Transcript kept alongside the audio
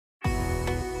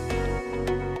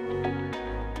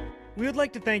We would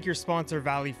like to thank your sponsor,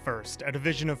 Valley First, a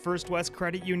division of First West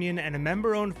Credit Union and a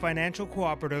member-owned financial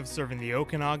cooperative serving the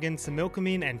Okanagan,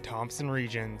 Similkameen, and Thompson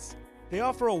regions. They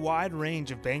offer a wide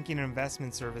range of banking and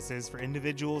investment services for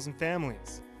individuals and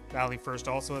families. Valley First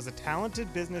also has a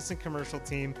talented business and commercial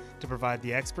team to provide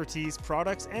the expertise,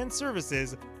 products, and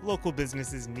services local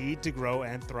businesses need to grow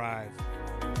and thrive.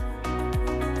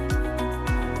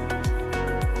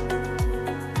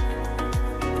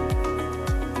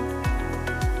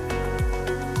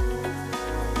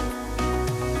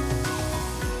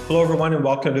 Hello, everyone, and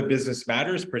welcome to Business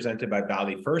Matters, presented by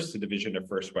Valley First, a division of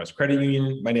First West Credit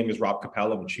Union. My name is Rob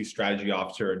Purppl. I'm Chief Strategy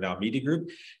Officer at Now Media Group.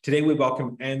 Today, we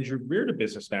welcome Andrew Greer to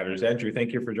Business Matters. Andrew,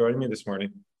 thank you for joining me this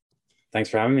morning. Thanks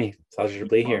for having me. Pleasure to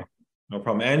be here. No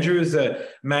problem. Andrew is a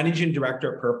Managing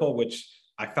Director at Purppl, which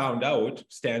I found out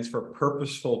stands for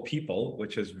Purposeful People,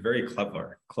 which is very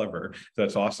clever. So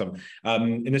that's awesome.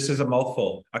 And this is a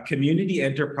mouthful. A community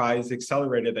enterprise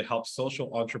accelerator that helps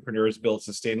social entrepreneurs build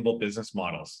sustainable business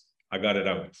models. I got it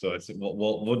out. So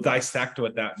we'll dissect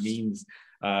what that means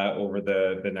over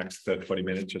the next 20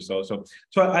 minutes or so. So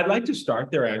I'd like to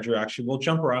start there, Andrew. Actually, we'll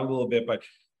jump around a little bit, but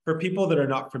for people that are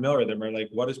not familiar, they're like,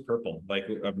 what is Purppl? Like,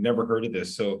 I've never heard of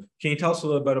this. So can you tell us a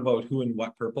little bit about who and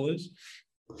what Purppl is?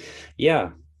 Yeah,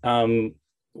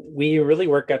 we really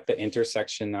work at the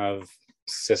intersection of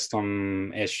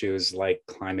system issues like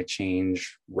climate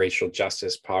change, racial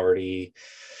justice, poverty,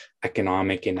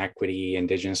 economic inequity,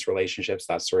 Indigenous relationships,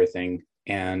 that sort of thing.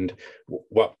 And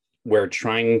what we're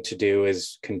trying to do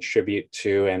is contribute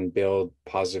to and build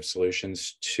positive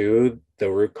solutions to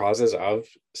the root causes of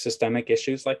systemic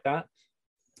issues like that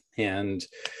and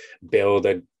build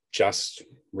a just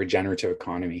regenerative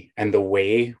economy. And the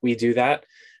way we do that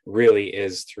really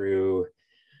is through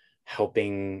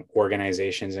helping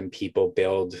organizations and people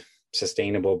build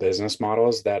sustainable business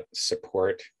models that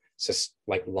support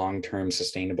like long-term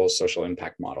sustainable social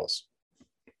impact models.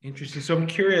 Interesting. So I'm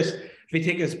curious, if you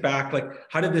take us back, like,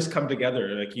 how did this come together?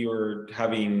 Like, you were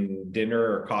having dinner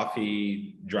or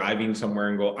coffee, driving somewhere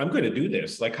and go, I'm going to do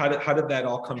this. Like, how did that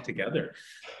all come together?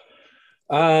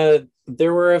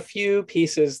 There were a few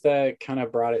pieces that kind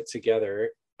of brought it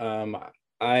together.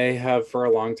 I have for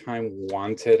a long time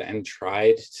wanted and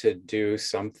tried to do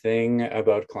something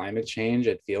about climate change.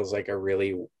 It feels like a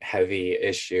really heavy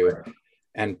issue. Right.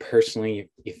 And personally,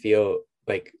 you feel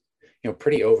like,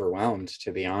 pretty overwhelmed,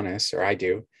 to be honest, or I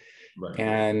do. Right.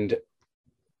 And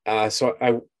so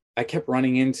I kept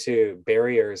running into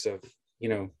barriers of,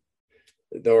 the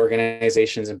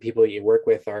organizations and people you work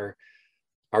with are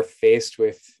faced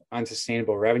with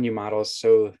unsustainable revenue models.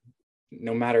 So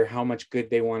no matter how much good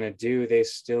they want to do, they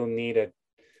still need a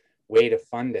way to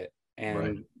fund it. And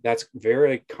Right. That's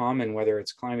very common, whether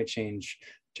it's climate change,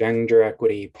 gender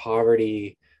equity,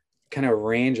 poverty, kind of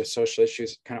range of social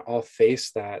issues, kind of all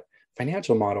face that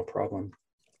financial model problem.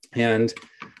 And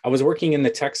I was working in the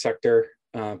tech sector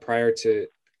prior to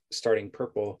starting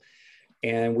Purppl,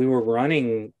 and we were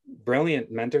running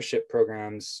brilliant mentorship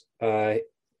programs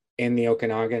in the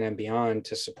Okanagan and beyond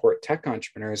to support tech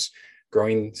entrepreneurs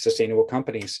growing sustainable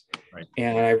companies. Right.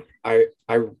 And I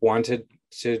wanted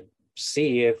to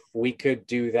see if we could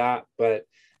do that, but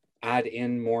add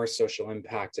in more social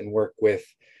impact and work with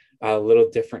a little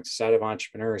different set of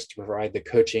entrepreneurs to provide the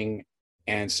coaching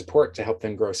and support to help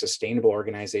them grow sustainable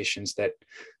organizations that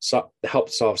help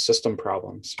solve system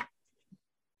problems.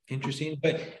 Interesting.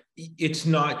 But it's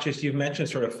not just, you've mentioned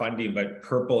sort of funding, but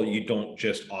Purppl, you don't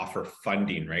just offer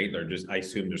funding, right? I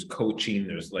assume there's coaching,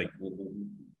 there's like...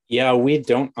 Yeah, we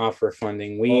don't offer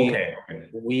funding. Okay.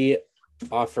 We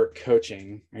offer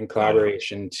coaching and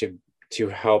collaboration to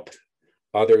help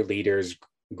other leaders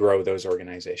grow those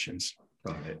organizations.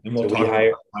 Got it. And we'll talk about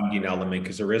the funding element,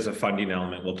 because there is a funding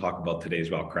element we'll talk about today as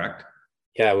well, correct?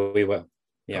 Yeah, we will.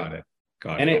 Yeah.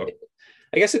 Got it. Okay.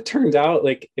 I guess it turns out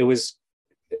a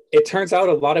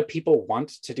lot of people want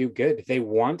to do good. They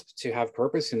want to have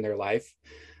purpose in their life.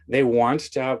 They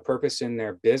want to have purpose in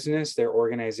their business, their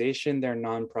organization, their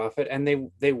nonprofit, and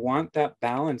they want that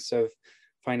balance of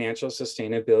financial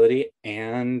sustainability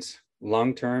and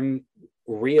long-term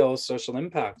real social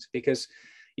impact. Because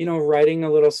writing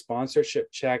a little sponsorship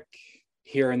check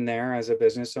here and there as a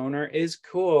business owner is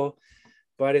cool,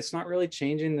 but it's not really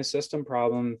changing the system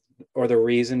problem or the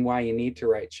reason why you need to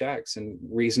write checks and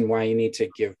reason why you need to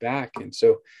give back. And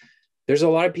so there's a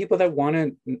lot of people that want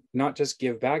to not just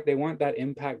give back, they want that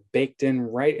impact baked in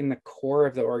right in the core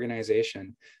of the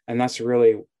organization. And that's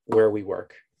really where we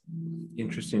work.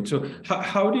 Interesting. So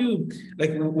how do you,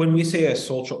 like, when we say a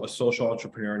social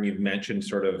entrepreneur, and you've mentioned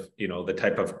sort of, the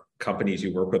type of companies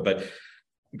you work with, but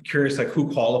curious, like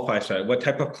who qualifies for that? What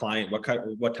type of client,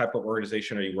 what type of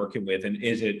organization are you working with? And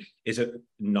is it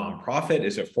nonprofit?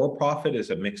 Is it for profit? Is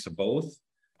it a mix of both?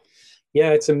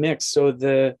 Yeah, it's a mix.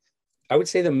 So I would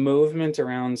say the movement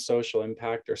around social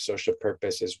impact or social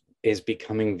purpose is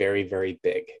becoming very, very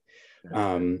big.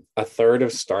 A third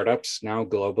of startups now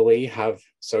globally have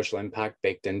social impact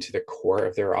baked into the core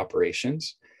of their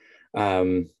operations.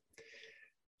 The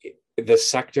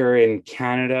sector in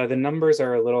Canada, the numbers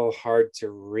are a little hard to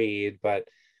read, but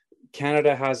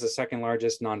Canada has the second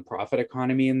largest nonprofit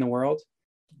economy in the world.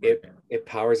 It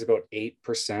powers about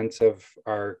 8% of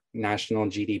our national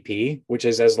GDP, which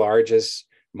is as large as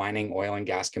mining, oil, and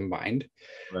gas combined.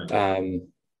 Right.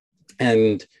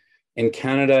 And in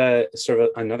Canada, sort of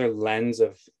another lens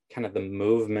of kind of the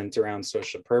movement around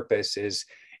social purpose is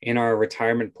in our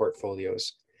retirement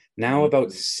portfolios. Now about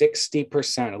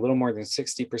 60%, a little more than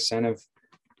 60% of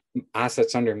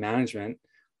assets under management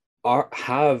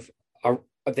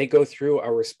they go through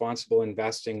a responsible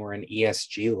investing or an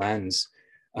ESG lens.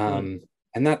 And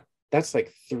that's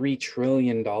like $3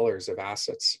 trillion of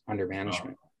assets under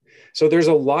management. Wow. So there's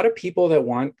a lot of people that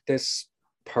want this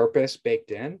purpose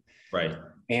baked in. Right.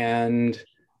 And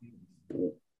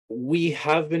we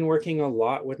have been working a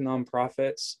lot with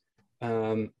nonprofits.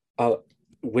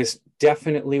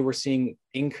 We're seeing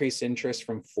increased interest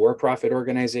from for-profit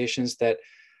organizations that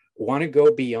want to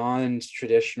go beyond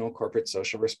traditional corporate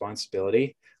social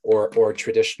responsibility or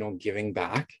traditional giving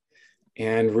back,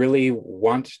 and really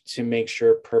want to make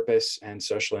sure purpose and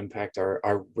social impact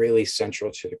are really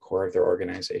central to the core of their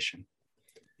organization.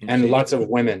 And lots of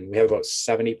women. We have about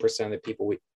 70% of the people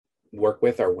we work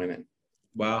with are women.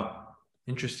 Wow.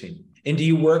 Interesting. And do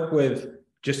you work with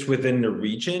just within the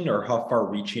region, or how far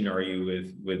reaching are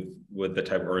you with the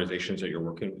type of organizations that you're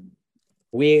working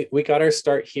with? We got our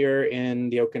start here in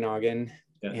the Okanagan,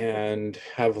 and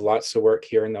have lots of work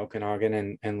here in the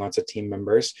Okanagan and lots of team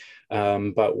members.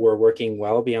 But we're working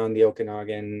well beyond the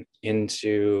Okanagan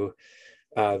into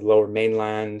Lower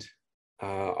Mainland,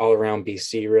 all around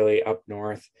BC, really up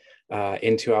north,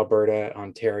 into Alberta,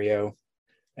 Ontario.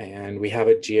 And we have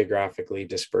a geographically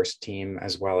dispersed team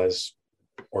as well as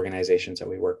organizations that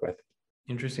we work with.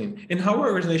 Interesting. And how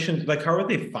are organizations, like, how are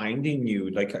they finding you?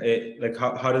 Like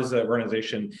how does the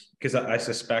organization, because I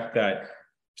suspect that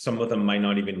some of them might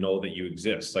not even know that you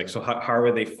exist. Like, so how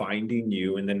are they finding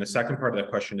you? And then the second part of that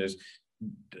question is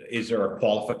there a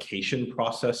qualification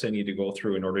process they need to go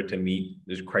through in order to meet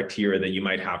this criteria that you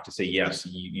might have to say, yes,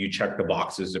 you check the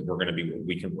boxes that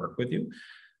we can work with you?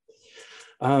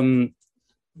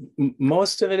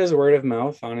 Most of it is word of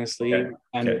mouth, honestly, or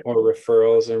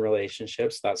referrals and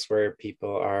relationships. That's where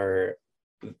people are.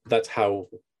 That's how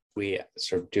we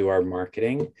sort of do our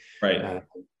marketing. Right.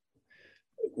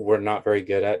 We're not very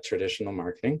good at traditional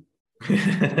marketing.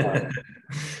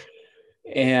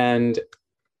 And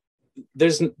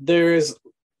there's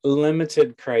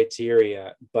limited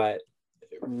criteria, but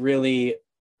really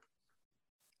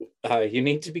you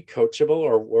need to be coachable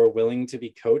or willing to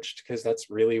be coached, because that's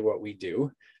really what we do.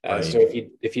 Right. So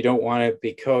if you don't want to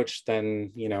be coached,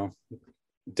 then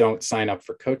don't sign up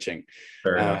for coaching.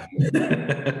 Fair enough.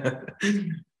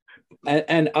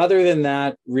 And other than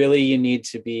that, really you need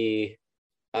to be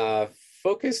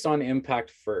focused on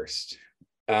impact first,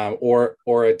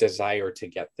 or a desire to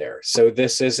get there. So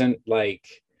this isn't like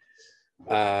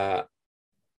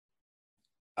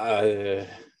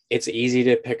it's easy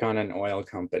to pick on an oil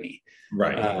company,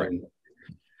 right?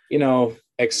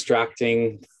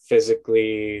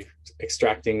 Physically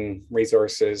extracting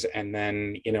resources, and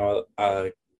then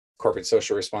a corporate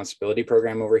social responsibility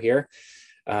program over here.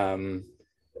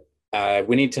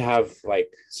 We need to have like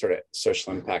sort of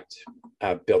social impact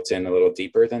built in a little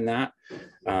deeper than that.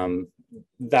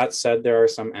 That said, there are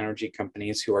some energy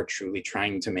companies who are truly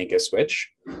trying to make a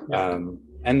switch,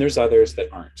 and there's others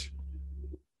that aren't.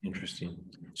 Interesting.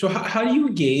 So how do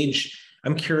you gauge?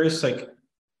 I'm curious, like,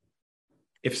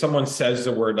 if someone says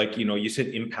the word, like, you said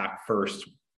impact first,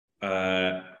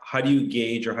 how do you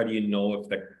gauge, or how do you know if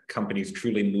the company's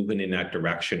truly moving in that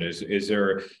direction? Is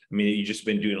there, you've just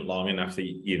been doing it long enough that,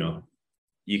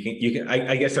 you can,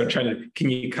 I guess I'm trying to, can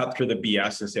you cut through the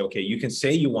BS and say, okay, you can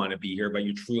say you want to be here, but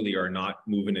you truly are not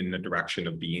moving in the direction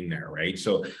of being there, right?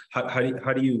 So how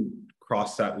do you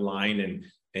cross that line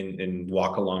and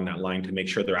walk along that line to make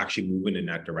sure they're actually moving in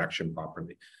that direction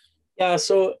properly? Yeah,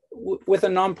 so with a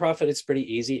nonprofit, it's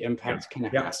pretty easy. Impact kind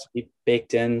of has to be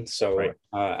baked in, so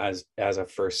as a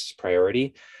first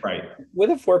priority. Right.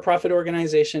 With a for-profit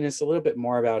organization, it's a little bit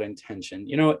more about intention.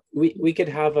 We could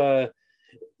have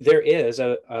there is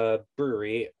a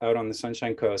brewery out on the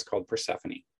Sunshine Coast called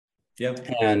Persephone. Yeah.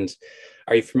 And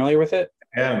are you familiar with it?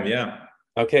 I am, yeah.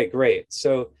 Okay, great.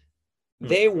 So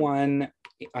they won,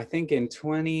 I think in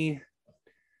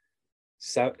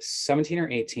 2017 or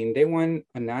 18, they won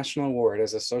a national award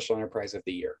as a social enterprise of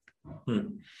the year.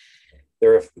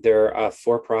 They're a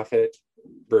for-profit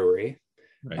brewery,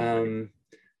 right.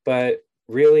 But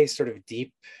really sort of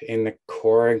deep in the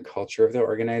core and culture of the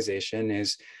organization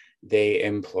is they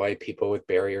employ people with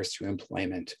barriers to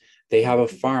employment. They have a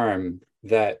farm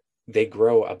that they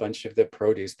grow a bunch of the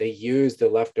produce. They use the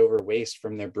leftover waste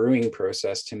from their brewing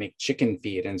process to make chicken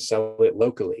feed and sell it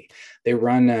locally. They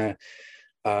run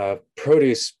a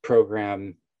produce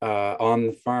program on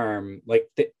the farm. Like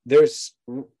there's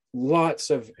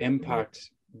lots of impact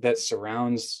that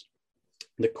surrounds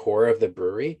the core of the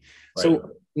brewery. Right.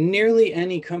 So nearly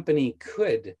any company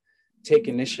could take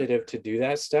initiative to do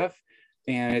that stuff.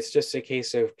 And it's just a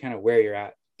case of kind of where you're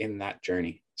at in that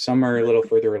journey. Some are a little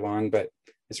further along, but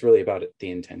it's really about the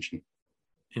intention.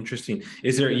 Interesting.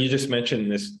 Is there, you just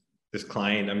mentioned this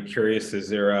client. I'm curious, is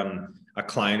there a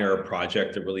client or a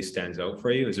project that really stands out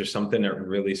for you? Is there something that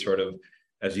really sort of,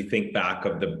 as you think back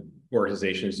of the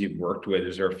organizations you've worked with,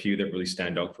 is there a few that really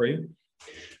stand out for you?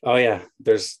 Oh yeah,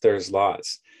 there's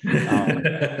lots.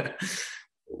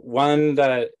 One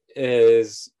that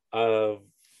is a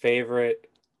favorite,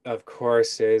 of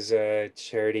course, is a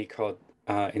charity called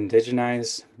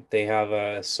Indigenize. They have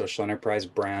a social enterprise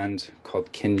brand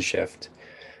called Kinshift.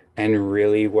 And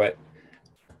really what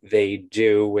they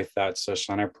do with that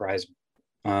social enterprise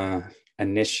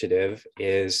initiative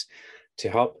is to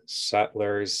help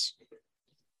settlers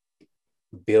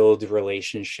build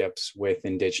relationships with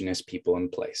Indigenous people in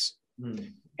place.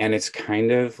 And it's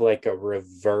kind of like a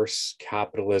reverse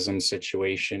capitalism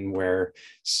situation where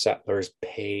settlers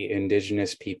pay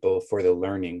Indigenous people for the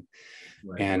learning.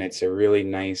 Right. And it's a really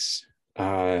nice,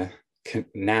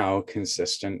 now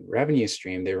consistent revenue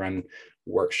stream. They run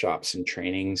workshops and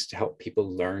trainings to help people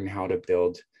learn how to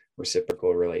build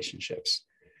reciprocal relationships.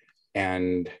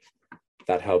 And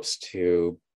that helps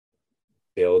to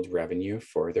build revenue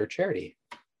for their charity.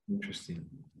 Interesting.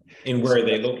 And where are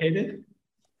they located?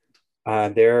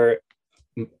 They're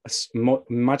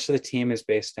much of the team is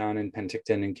based down in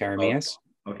Penticton and Carameas.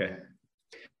 Oh, okay.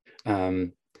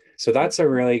 So that's a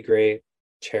really great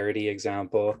charity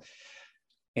example.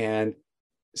 And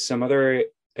some other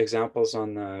examples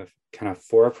on the kind of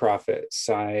for-profit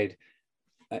side.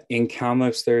 In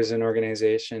Kamloops, there's an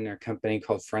organization or company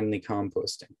called Friendly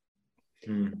Composting.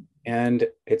 And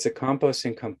it's a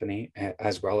composting company,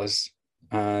 as well as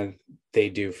they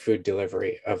do food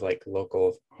delivery of like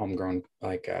local homegrown,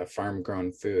 like farm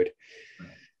grown food.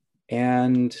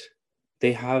 And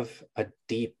they have a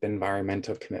deep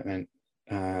environmental commitment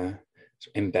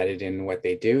embedded in what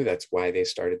they do. That's why they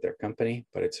started their company,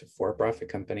 but it's a for-profit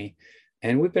company.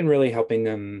 And we've been really helping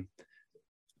them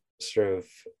sort of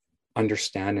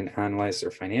understand and analyze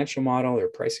their financial model, their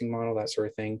pricing model, that sort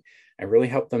of thing, and really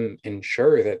help them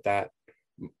ensure that that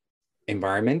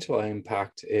environmental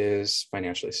impact is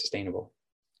financially sustainable.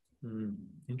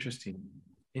 Interesting.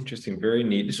 Very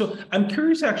neat. So I'm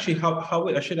curious actually how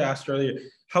I should have asked earlier,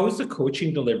 how is the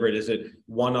coaching delivered? Is it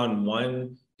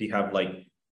one-on-one? Do you have like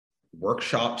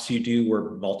workshops you do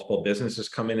where multiple businesses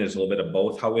come in? Is a little bit of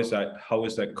both? How is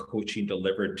that coaching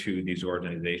delivered to these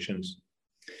organizations?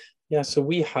 Yeah, so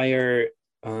we hire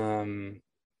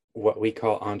what we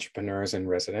call entrepreneurs in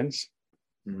residence.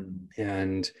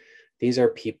 And these are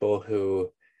people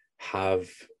who have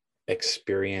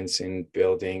experience in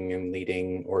building and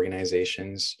leading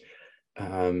organizations.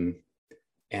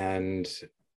 And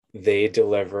they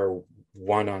deliver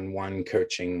one-on-one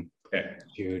coaching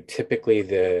to typically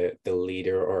the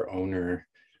leader or owner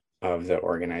of the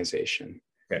organization.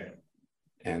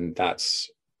 And that's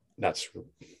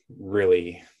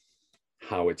really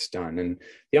how it's done. And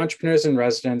the entrepreneurs in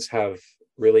residence have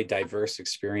really diverse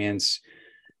experience.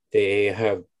 They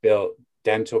have built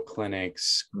dental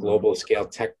clinics, global scale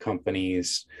tech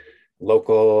companies,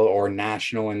 local or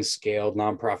national and scaled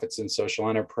nonprofits and social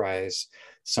enterprise,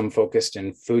 some focused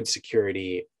in food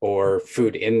security or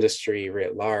food industry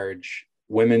writ large,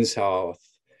 women's health,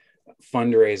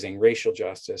 fundraising, racial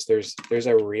justice. There's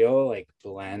a real like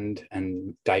blend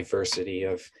and diversity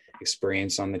of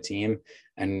experience on the team.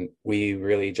 And we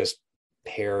really just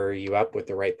pair you up with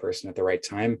the right person at the right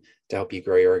time to help you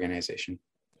grow your organization.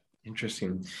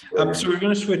 Interesting. So we're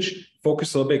going to switch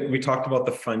focus a little bit. We talked about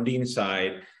the funding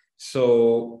side.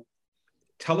 So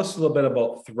tell us a little bit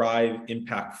about Thrive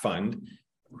Impact Fund,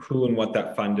 who and what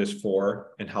that fund is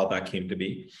for, and how that came to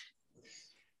be.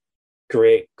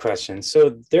 Great question.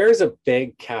 So there's a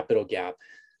big capital gap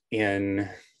in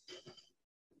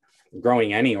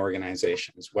growing any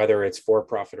organizations, whether it's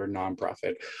for-profit or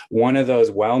nonprofit. One of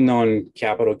those well-known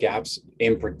capital gaps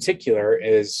in particular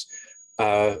is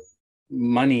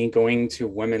money going to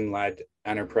women-led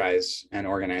enterprise and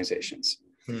organizations.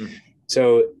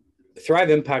 So Thrive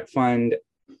Impact Fund,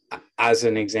 as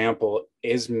an example,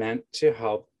 is meant to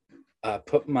help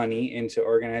put money into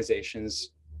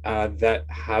organizations that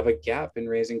have a gap in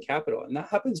raising capital. And that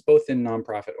happens both in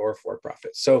nonprofit or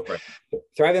for-profit. So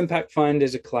Thrive Impact Fund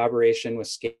is a collaboration with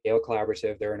Scale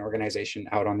Collaborative. They're an organization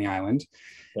out on the island.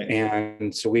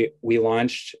 And so we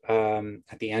launched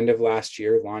at the end of last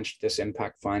year, launched this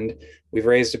impact fund. We've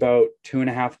raised about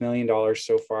 $2.5 million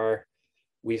so far.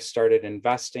 We've started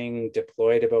investing,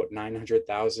 deployed about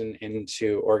 900,000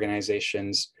 into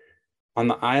organizations on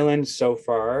the island so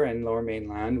far in Lower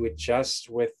Mainland. We just,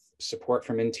 with support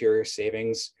from Interior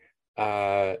Savings,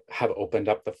 have opened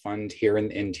up the fund here in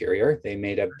the interior. They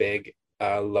made a big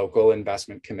local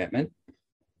investment commitment.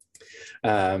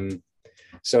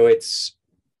 So it's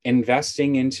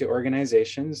investing into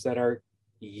organizations that are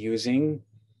using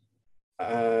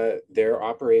their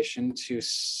operation to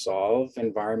solve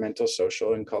environmental,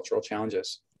 social, and cultural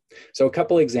challenges. So a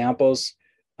couple examples,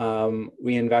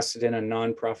 we invested in a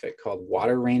nonprofit called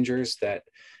Water Rangers that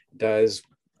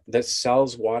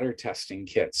sells water testing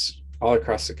kits all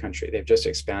across the country. They've just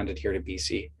expanded here to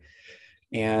BC.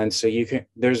 And so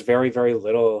there's very, very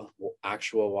little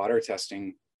actual water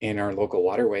testing in our local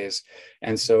waterways.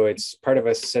 And so it's part of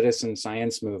a citizen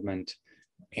science movement.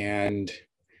 And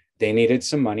they needed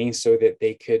some money so that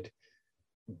they could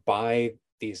buy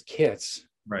these kits,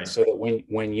 so that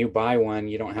when you buy one,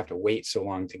 you don't have to wait so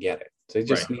long to get it. So they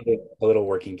just needed a little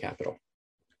working capital.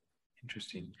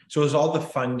 Interesting. So is all the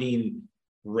funding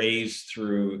raised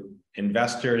through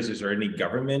investors? Is there any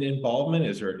government involvement?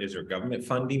 Is there government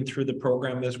funding through the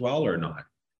program as well, or not?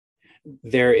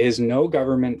 There is no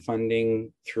government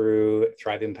funding through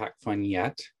Thrive Impact Fund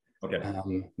yet.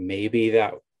 Maybe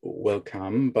that will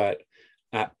come, but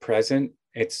at present,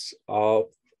 it's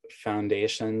all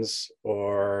foundations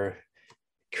or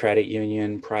credit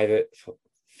union, private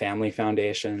family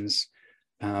foundations,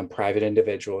 private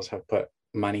individuals have put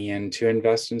money in to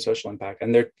invest in social impact,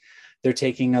 and they're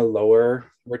taking a lower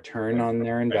return on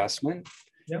their investment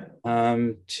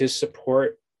to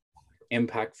support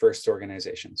impact first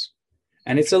organizations.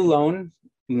 And it's a loan,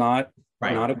 not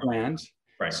a grant.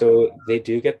 So they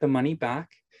do get the money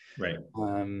back.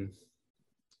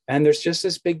 And there's just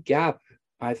this big gap.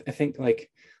 I think like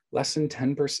less than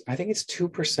 10%, I think it's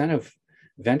 2% of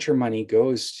venture money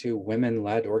goes to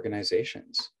women-led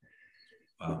organizations.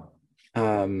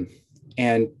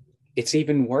 And it's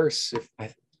even worse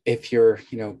if you're,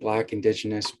 Black,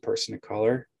 Indigenous, person of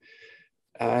color.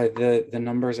 The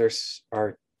numbers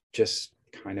are just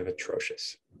kind of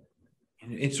atrocious.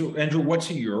 And so, Andrew,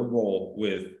 what's your role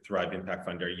with Thrive Impact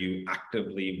Fund? Are you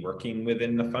actively working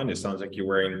within the fund? It sounds like you're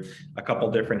wearing a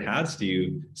couple different hats. Do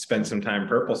you spend some time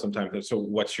Purppl, sometimes? So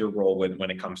what's your role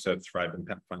when it comes to Thrive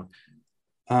Impact Fund?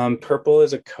 Purppl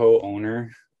is a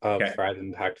co-owner of Thrive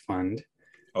Impact Fund.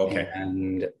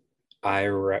 And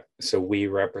so we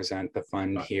represent the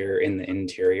fund here in the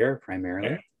interior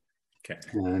primarily.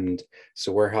 And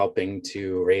so we're helping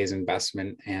to raise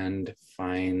investment and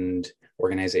find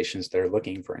organizations that are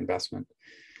looking for investment.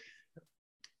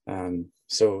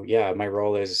 So yeah, my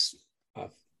role is,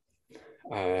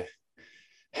 I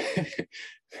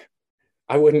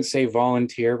wouldn't say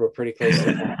volunteer, but pretty close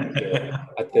to volunteer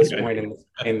at this point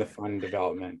in the fund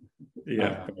development.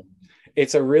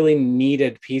 It's a really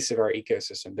needed piece of our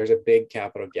ecosystem. There's a big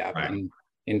capital gap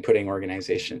in putting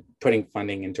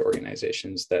funding into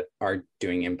organizations that are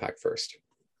doing impact first.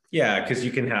 Yeah, because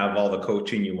you can have all the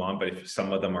coaching you want, but if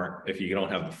some of them aren't, if you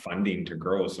don't have the funding to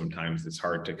grow, sometimes it's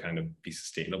hard to kind of be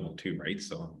sustainable too, right?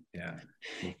 So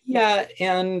yeah,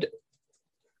 and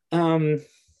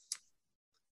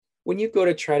when you go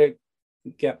to try to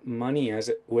get money as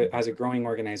a growing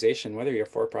organization, whether you're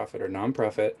for-profit or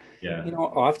nonprofit,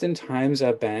 oftentimes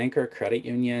a bank or credit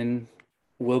union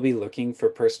will be looking for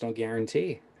personal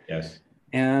guarantee.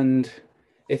 And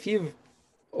if you've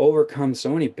overcome so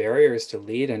many barriers to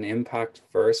lead an impact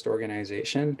first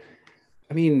organization,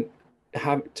 I mean,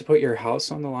 to put your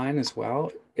house on the line as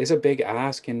well is a big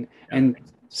ask, and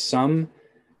some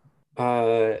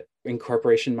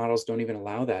incorporation models don't even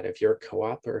allow that. If you're a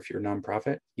co-op or if you're a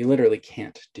nonprofit, you literally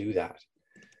can't do that.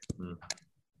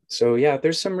 So yeah,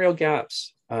 there's some real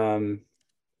gaps. And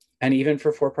even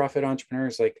for-profit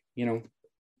entrepreneurs, like, I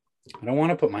don't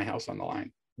want to put my house on the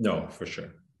line. No, for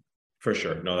sure. For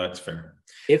sure. No, that's fair.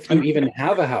 If you even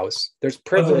have a house, there's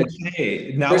privilege.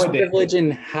 Nowadays, there's privilege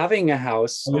in having a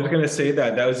house. I was going to say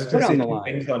that. I was just Put going on to the say two line.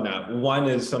 things on that. One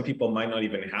is some people might not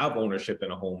even have ownership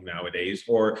in a home nowadays.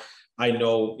 Or I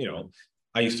know,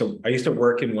 I used to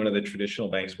work in one of the traditional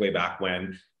banks way back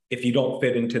when. If you don't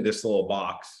fit into this little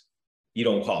box, you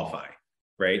don't qualify,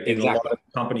 right? And Exactly. a lot of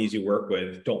companies you work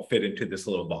with don't fit into this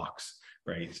little box,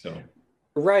 right? So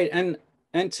right, and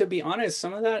to be honest,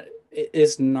 some of that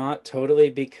is not totally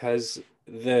because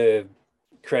the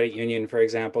credit union, for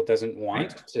example, doesn't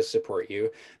want to support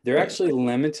you. They're actually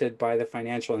limited by the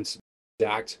Financial Institutions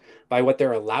Act by what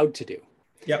they're allowed to do.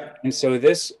 Yep. And so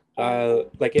this,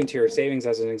 like into your savings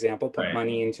as an example, put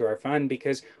money into our fund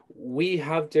because we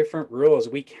have different rules.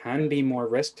 We can be more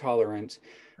risk tolerant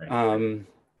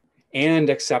and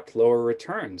accept lower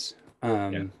returns.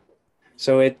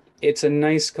 So it's a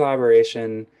nice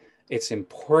collaboration. It's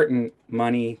important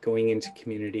money going into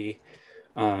community.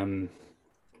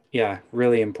 Yeah,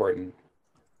 really important.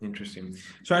 Interesting.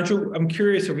 So Andrew, I'm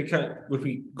curious if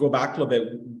we go back a little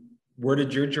bit, where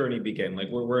did your journey begin? Like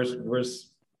where's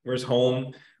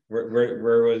home? Where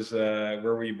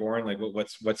were you born? Like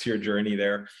what's your journey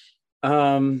there?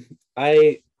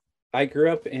 I grew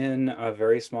up in a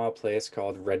very small place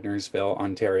called Rednersville,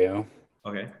 Ontario.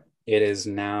 Okay. It is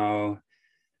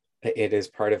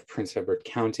part of Prince Edward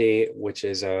County, which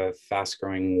is a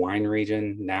fast-growing wine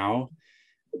region now.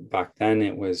 Back then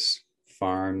it was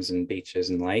farms and beaches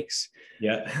and lakes.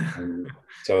 Yeah.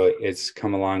 So it's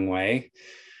come a long way.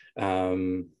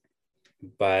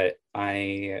 But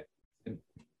I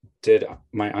did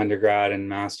my undergrad and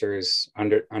master's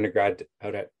undergrad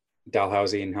out at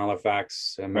Dalhousie in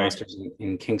Halifax, a master's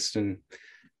in Kingston.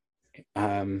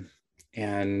 And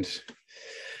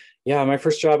yeah, my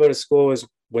first job out of school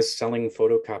was selling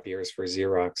photocopiers for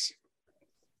Xerox.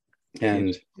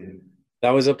 And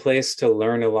that was a place to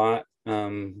learn a lot.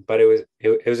 But it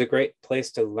was a great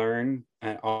place to learn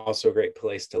and also a great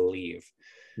place to leave.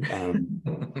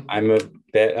 I'm a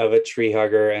bit of a tree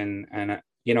hugger and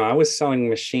I was selling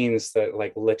machines that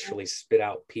like literally spit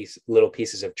out little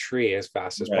pieces of tree as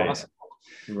fast as possible.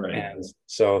 Right. And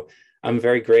so I'm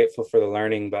very grateful for the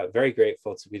learning, but very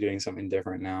grateful to be doing something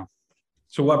different now.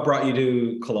 So what brought you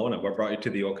to Kelowna? What brought you to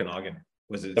the Okanagan?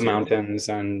 Was it the mountains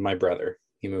and my brother?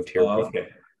 He moved here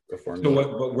before me. So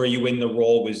what were you in the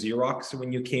role with Xerox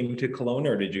when you came to Kelowna,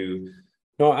 or did you?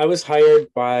 No, I was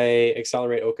hired by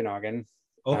Accelerate Okanagan.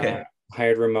 Okay.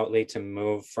 Hired remotely to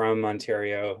move from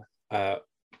Ontario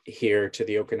here to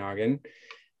the Okanagan.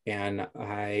 And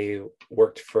I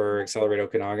worked for Accelerate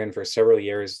Okanagan for several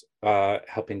years,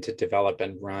 helping to develop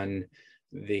and run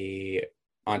the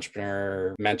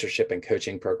entrepreneur mentorship and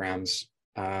coaching programs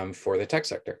for the tech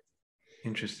sector.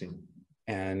 Interesting.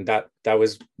 And that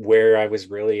was where I was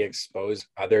really exposed to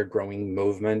other growing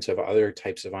movement of other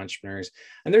types of entrepreneurs.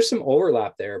 And there's some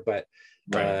overlap there, but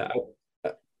the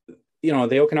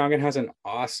Okanagan has an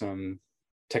awesome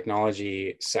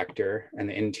technology sector and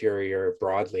the interior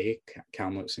broadly,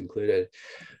 Kamloops included.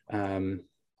 And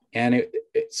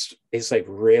it's like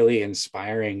really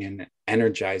inspiring and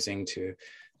energizing to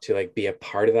like be a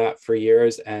part of that for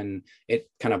years. And it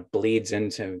kind of bleeds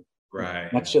into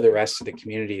much of the rest of the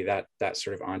community, that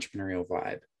sort of entrepreneurial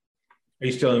vibe. Are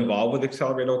you still involved with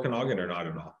Accelerate Okanagan or not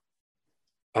at all?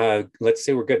 Let's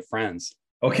say we're good friends.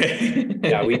 Okay.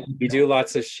 Yeah, we do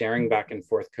lots of sharing back and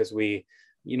forth because we're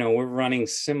running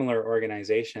similar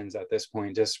organizations at this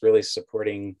point, just really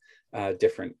supporting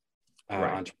different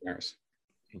entrepreneurs.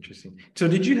 Interesting. So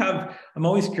I'm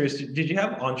always curious, did you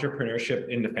have entrepreneurship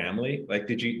in the family? Like,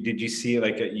 did you see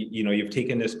like, you've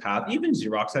taken this path, even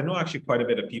Xerox? I know actually quite a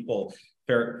bit of people,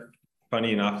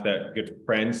 funny enough, that good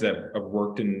friends that have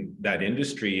worked in that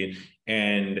industry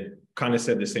and kind of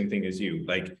said the same thing as you,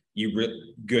 like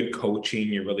good coaching,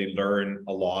 you really learn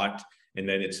a lot. And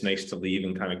then it's nice to leave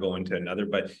and kind of go into another,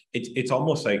 but it's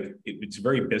almost like it's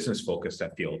very business focused,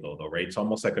 that field though, right? It's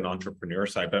almost like an entrepreneur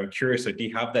side, but I'm curious, like, did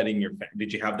you have that in your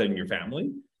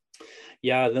family?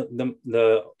 Yeah.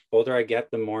 The older I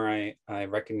get, the more I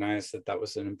recognize that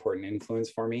was an important influence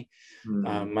for me.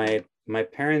 Mm-hmm. My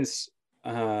parents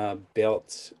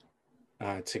built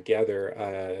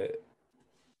together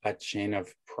a chain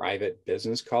of private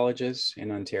business colleges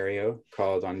in Ontario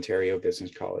called Ontario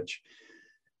Business College.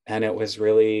 And it was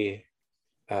really,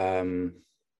 they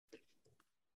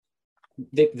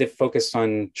focused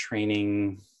on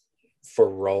training for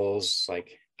roles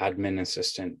like admin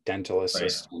assistant, dental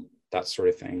assistant, that sort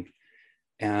of thing.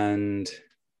 And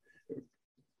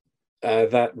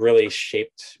that really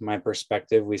shaped my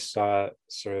perspective. We saw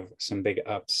sort of some big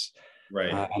ups,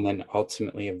 and then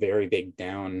ultimately a very big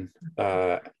down.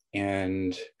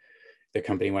 And the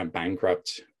company went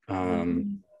bankrupt a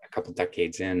couple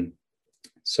decades in.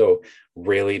 So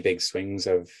really big swings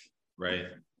of Right.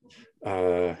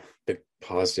 the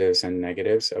positives and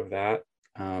negatives of that.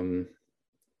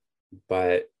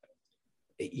 But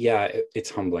yeah, it's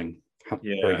humbling.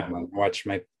 Very humbling. I watch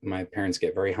my parents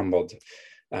get very humbled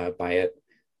by it,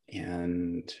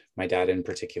 and my dad in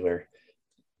particular.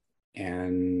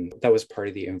 And that was part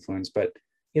of the influence. But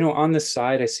on the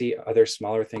side, I see other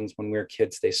smaller things. When we were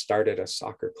kids, they started a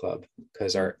soccer club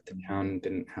because the town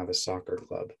didn't have a soccer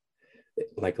club,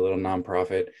 like a little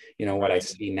nonprofit. What I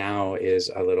see now is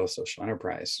a little social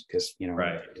enterprise because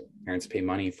parents pay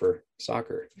money for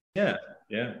soccer. Yeah.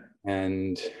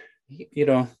 And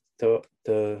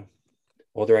the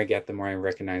older I get, the more I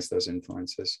recognize those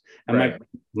influences. And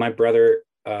my brother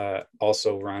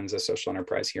also runs a social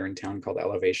enterprise here in town called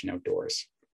Elevation Outdoors.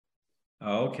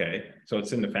 Oh, okay. So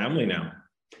it's in the family now.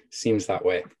 Seems that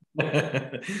way.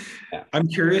 Yeah. I'm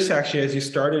curious, actually, as you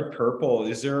started Purppl,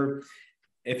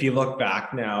 if you look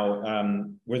back now,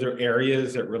 were there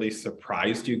areas that really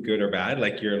surprised you, good or bad?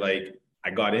 Like you're like, I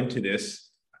got into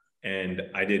this and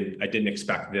I didn't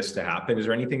expect this to happen. Is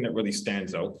there anything that really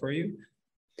stands out for you?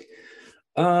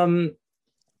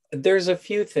 There's a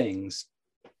few things.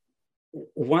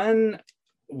 One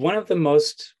of the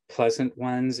most pleasant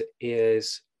ones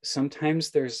is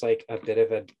sometimes there's like a bit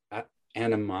of a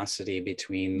animosity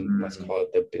between, let's call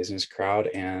it the business crowd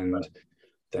and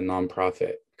the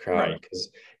nonprofit crowd,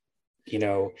 because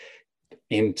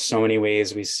in so many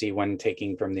ways we see one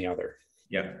taking from the other.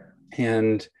 Yeah.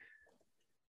 And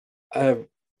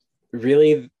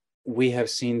really, we have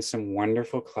seen some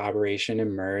wonderful collaboration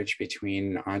emerge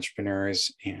between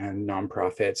entrepreneurs and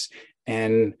nonprofits,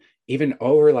 and even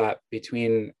overlap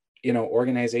between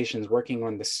organizations working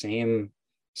on the same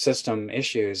system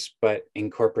issues but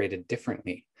incorporated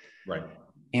differently. Right.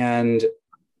 And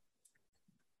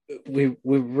we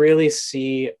really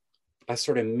see a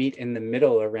sort of meet in the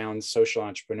middle around social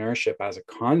entrepreneurship as a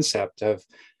concept of,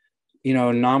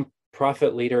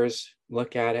 nonprofit leaders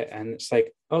look at it and it's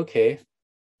like, okay,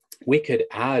 we could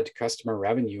add customer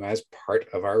revenue as part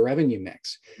of our revenue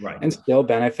mix and still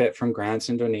benefit from grants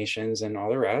and donations and all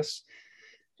the rest.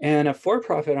 And a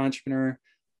for-profit entrepreneur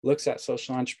looks at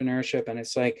social entrepreneurship and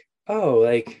it's like, oh,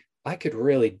 like I could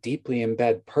really deeply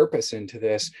embed purpose into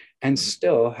this and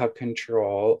still have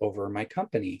control over my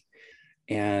company.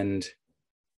 And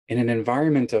in an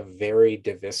environment of very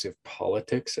divisive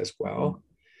politics as well,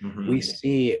 we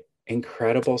see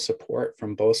incredible support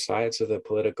from both sides of the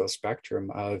political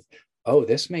spectrum of, oh,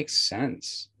 this makes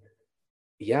sense.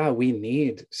 Yeah, we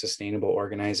need sustainable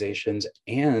organizations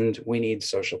and we need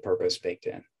social purpose baked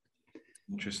in.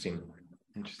 Interesting.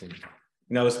 And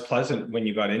that was pleasant when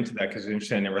you got into that,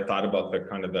 because I never thought about the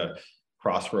kind of the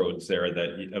crossroads there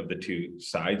of the two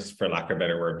sides, for lack of a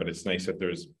better word, but it's nice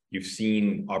that you've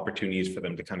seen opportunities for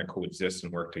them to kind of coexist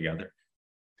and work together.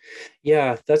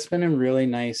 Yeah, that's been a really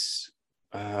nice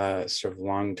sort of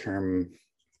long-term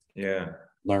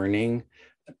learning.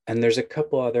 And there's a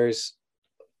couple others.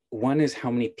 One is how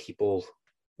many people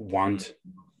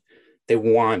they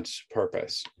want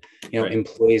purpose.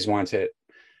 Employees want it.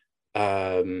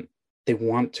 They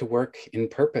want to work in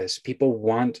purpose. People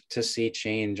want to see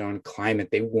change on climate.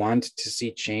 They want to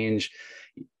see change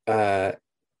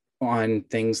on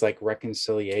things like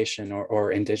reconciliation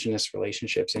or Indigenous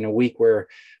relationships. In a week where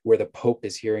the Pope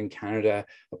is here in Canada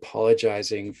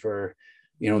apologizing for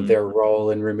their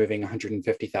role in removing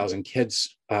 150,000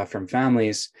 kids from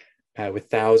families, with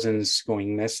thousands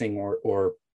going missing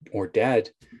or dead,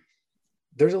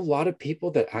 there's a lot of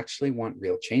people that actually want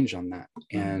real change on that.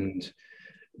 And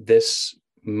this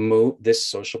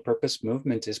social purpose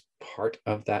movement is part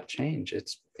of that change.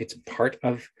 It's part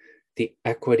of the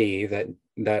equity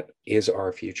that is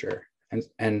our future.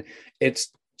 And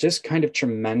it's just kind of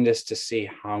tremendous to see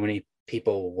how many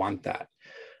people want that,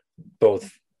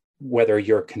 both whether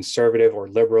you're conservative or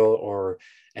liberal or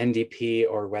NDP,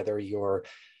 or whether you're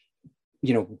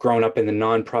grown up in the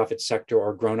nonprofit sector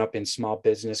or grown up in small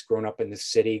business, grown up in the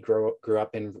city, grew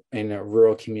up in a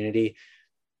rural community.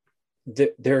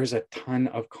 There's a ton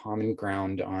of common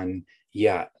ground on,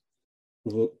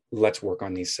 let's work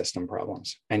on these system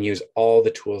problems and use all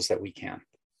the tools that we can.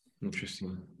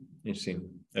 Interesting.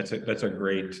 That's a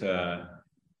great,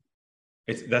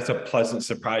 that's a pleasant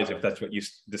surprise if that's what you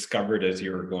discovered as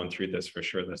you were going through this, for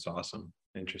sure. That's awesome.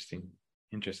 Interesting.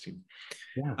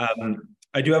 Yeah.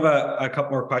 I do have a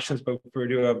couple more questions, but before we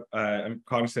do, I'm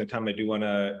cognizant of time. I do want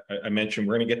to mention,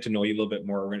 we're going to get to know you a little bit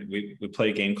more. We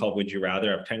play a game called Would You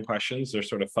Rather. I have 10 questions. They're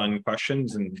sort of fun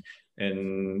questions,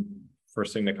 and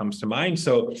first thing that comes to mind.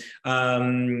 So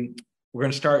We're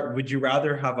going to start. Would you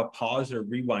rather have a pause or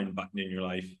rewind button in your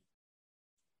life?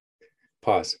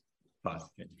 Pause. Pause.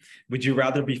 Okay. Would you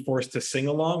rather be forced to sing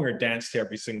along or dance to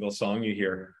every single song you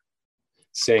hear?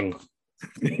 Sing.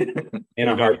 In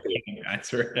a heartbeat.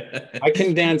 Answer. I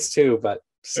can dance too, but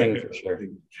sing for sure.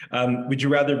 Would you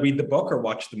rather read the book or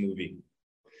watch the movie?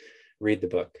 Read the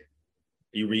book.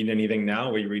 Are you reading anything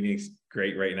now? Are you reading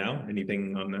great right now?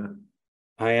 Anything on the?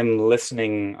 I am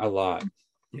listening a lot.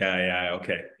 Yeah,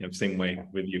 okay. I'm same way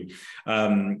with you.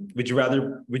 Would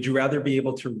you rather be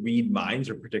able to read minds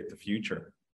or predict the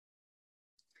future?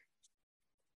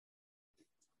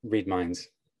 Read minds.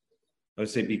 I would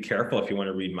say be careful if you want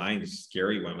to read minds. It's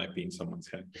scary when it might be in someone's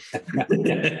head.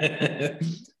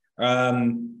 Are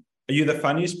you the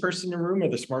funniest person in the room or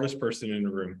the smartest person in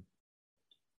the room?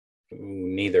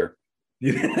 Neither.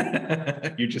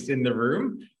 You're just in the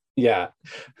room? Yeah.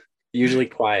 Usually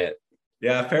quiet.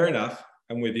 Yeah, fair enough.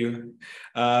 I'm with you.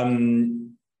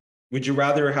 Would you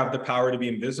rather have the power to be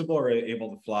invisible or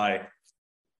able to fly?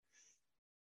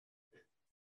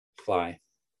 Fly.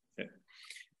 Okay.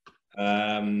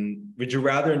 Would you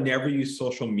rather never use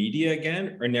social media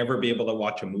again or never be able to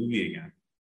watch a movie again?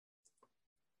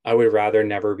 I would rather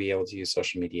never be able to use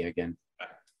social media again.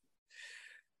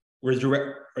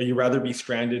 Are you rather be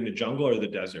stranded in the jungle or the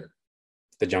desert?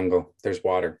 The jungle. There's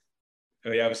water.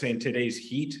 Oh yeah, I was saying today's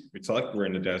heat. It's like we're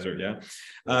in the desert. Yeah.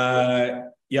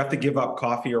 You have to give up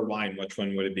coffee or wine. Which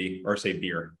one would it be? Or say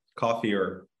beer? Coffee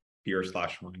or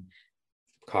beer/wine?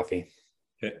 Coffee.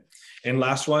 Okay. And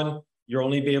last one, you'll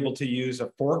only be able to use a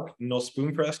fork, no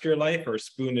spoon for the rest of your life, or a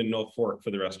spoon and no fork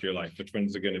for the rest of your life. Which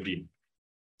one's it going to be?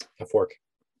 A fork.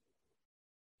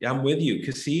 Yeah, I'm with you.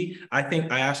 Because see, I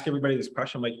think I ask everybody this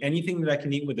question. I'm like, anything that I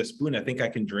can eat with a spoon, I think I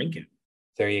can drink it.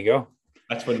 There you go.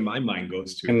 That's what my mind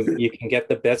goes to. And you can get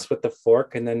the bits with the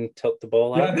fork and then tilt the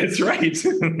bowl Yeah, out. that's right.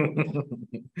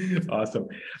 Awesome.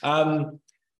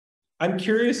 I'm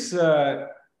curious,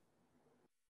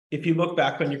 if you look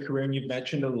back on your career, and you've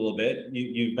mentioned a little bit,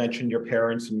 you've mentioned your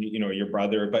parents and your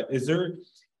brother, but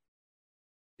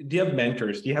do you have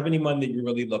mentors? Do you have anyone that you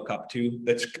really look up to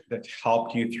that's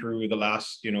helped you through the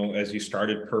last, as you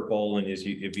started Purppl and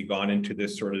have you gone into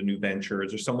this sort of new venture?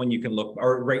 Is there someone you can look,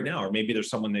 or right now, or maybe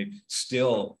there's someone that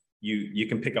still you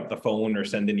can pick up the phone or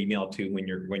send an email to when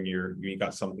you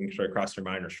got something across your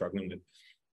mind or struggling with?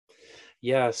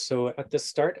 Yeah. So at the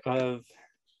start of,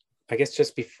 I guess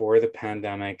just before the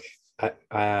pandemic,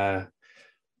 my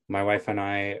wife and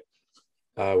I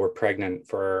were pregnant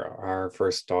for our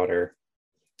first daughter.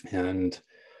 And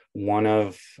one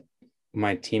of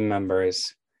my team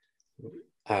members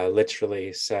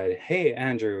literally said, "Hey,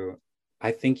 Andrew,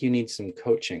 I think you need some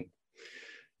coaching."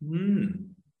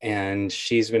 And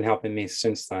she's been helping me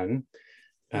since then.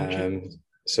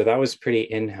 So that was pretty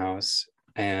in-house,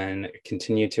 and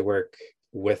continue to work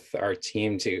with our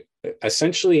team to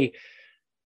essentially,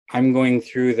 I'm going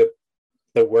through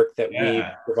the work that we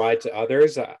provide to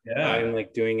others. I'm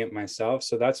like doing it myself.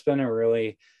 So that's been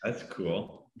that's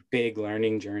cool. Big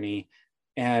learning journey.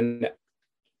 And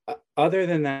other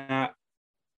than that,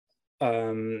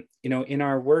 in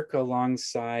our work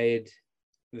alongside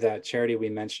that charity we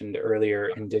mentioned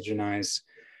earlier, Indigenize,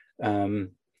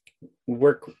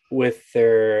 work with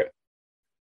their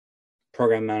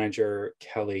program manager,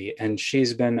 Kelly, and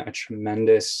she's been a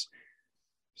tremendous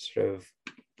sort of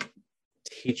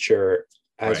teacher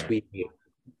as we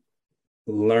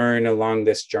learn along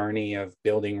this journey of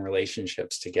building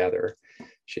relationships together.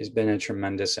 She's been a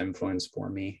tremendous influence for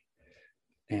me,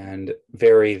 and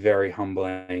very, very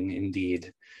humbling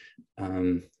indeed,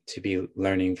 to be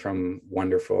learning from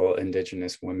wonderful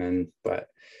Indigenous women. But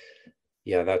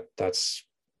yeah, that's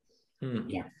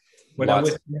yeah. But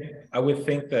I would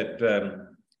think that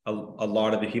a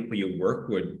lot of the people you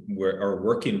are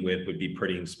working with would be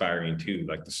pretty inspiring too.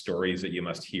 Like the stories that you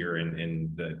must hear in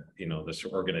the the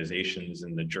organizations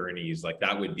and the journeys, like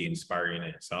that would be inspiring in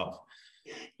itself.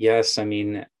 Yes, I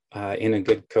mean, in a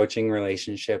good coaching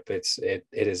relationship, it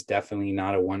is definitely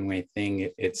not a one-way thing.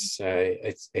 It's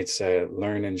a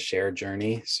learn and share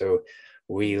journey. So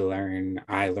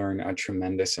I learn a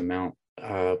tremendous amount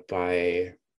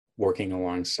by working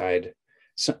alongside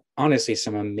honestly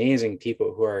some amazing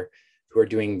people who are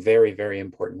doing very, very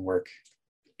important work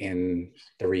in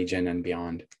the region and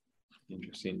beyond.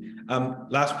 Interesting.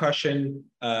 Last question.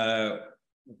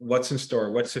 What's in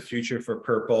store? What's the future for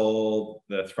Purppl,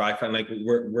 the Thrive Fund? Like,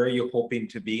 where are you hoping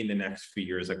to be in the next few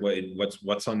years? Like,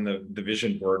 what's on the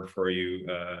vision board for you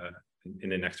in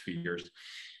the next few years?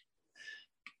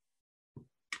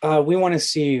 We want to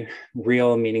see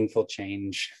real, meaningful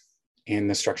change in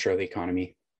the structure of the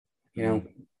economy.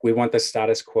 We want the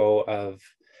status quo of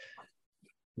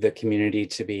the community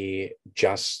to be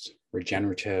just,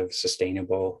 regenerative,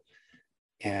 sustainable,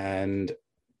 and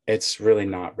it's really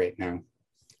not right now.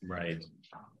 Right.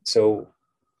 So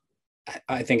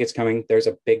I think it's coming. There's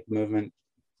a big movement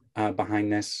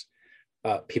behind this.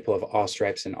 People of all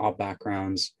stripes and all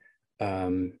backgrounds.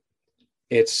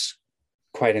 It's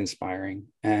quite inspiring.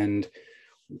 And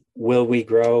will we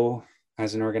grow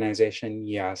as an organization?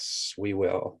 Yes, we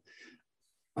will.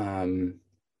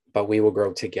 But we will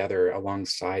grow together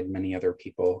alongside many other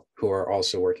people who are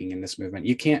also working in this movement.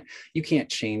 You can't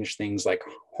change things like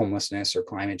homelessness or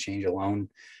climate change alone.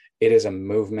 It is a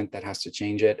movement that has to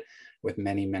change it with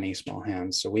many, many small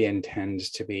hands. So we intend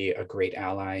to be a great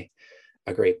ally,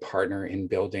 a great partner in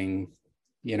building,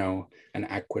 an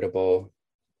equitable,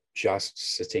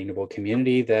 just, sustainable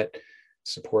community that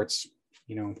supports,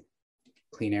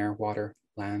 clean air, water,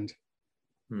 land.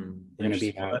 We're going to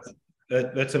be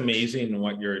that's amazing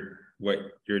what you're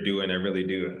doing. I really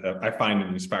do. I find it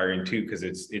inspiring too, because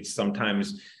it's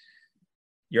sometimes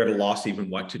you're at a loss even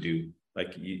what to do.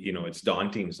 Like, it's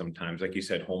daunting sometimes. Like you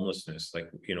said, homelessness, like,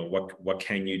 what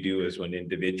can you do as an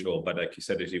individual? But like you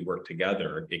said, as you work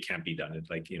together, it can't be done. It's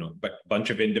like, but a bunch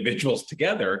of individuals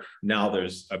together, now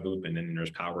there's a movement and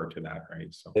there's power to that,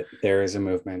 right? So there is a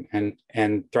movement,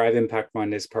 and Thrive Impact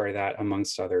Fund is part of that,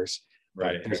 amongst others.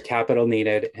 Right. But there's capital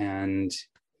needed, and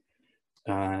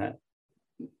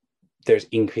there's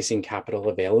increasing capital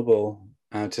available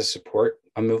to support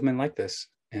a movement like this.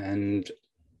 And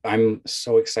I'm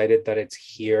so excited that it's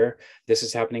here. This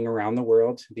is happening around the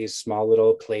world. These small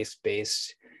little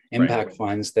place-based impact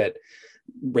funds that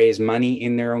raise money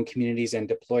in their own communities and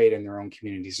deploy it in their own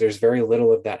communities. There's very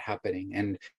little of that happening,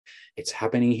 and it's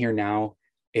happening here now.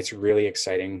 It's really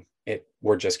exciting.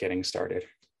 We're just getting started.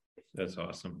 That's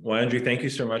awesome. Well, Andrew, thank you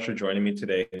so much for joining me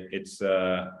today. It's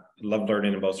love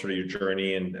learning about sort of your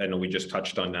journey, and I know we just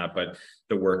touched on that, but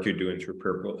the work you're doing through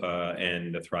Purppl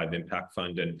and the Thrive Impact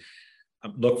Fund, and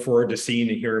look forward to seeing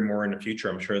and hearing more in the future.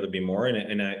 I'm sure there'll be more, and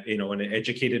it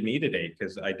educated me today,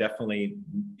 because I definitely,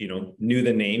 knew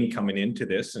the name coming into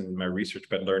this and my research,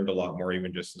 but learned a lot more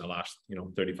even just in the last,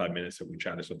 35 minutes that we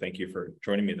chatted. So thank you for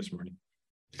joining me this morning.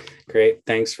 Great.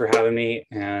 Thanks for having me.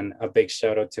 And a big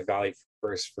shout out to Valley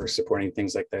First for supporting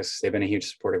things like this. They've been a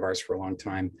huge support of ours for a long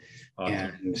time.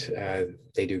 Awesome. And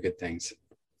they do good things.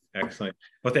 Excellent.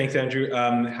 Well, thanks, Andrew.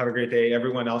 Have a great day.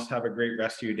 Everyone else, have a great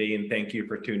rest of your day. And thank you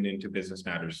for tuning into Business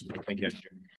Matters. Thank you, Andrew.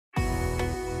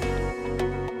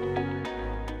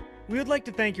 We would like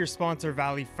to thank your sponsor,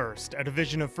 Valley First, a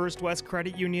division of First West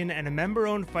Credit Union and a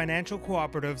member-owned financial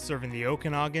cooperative serving the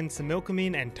Okanagan,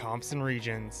 Similkameen, and Thompson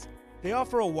regions. They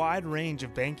offer a wide range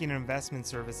of banking and investment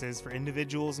services for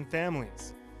individuals and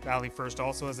families. Valley First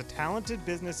also has a talented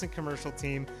business and commercial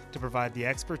team to provide the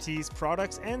expertise,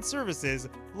 products, and services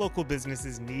local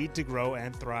businesses need to grow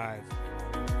and thrive.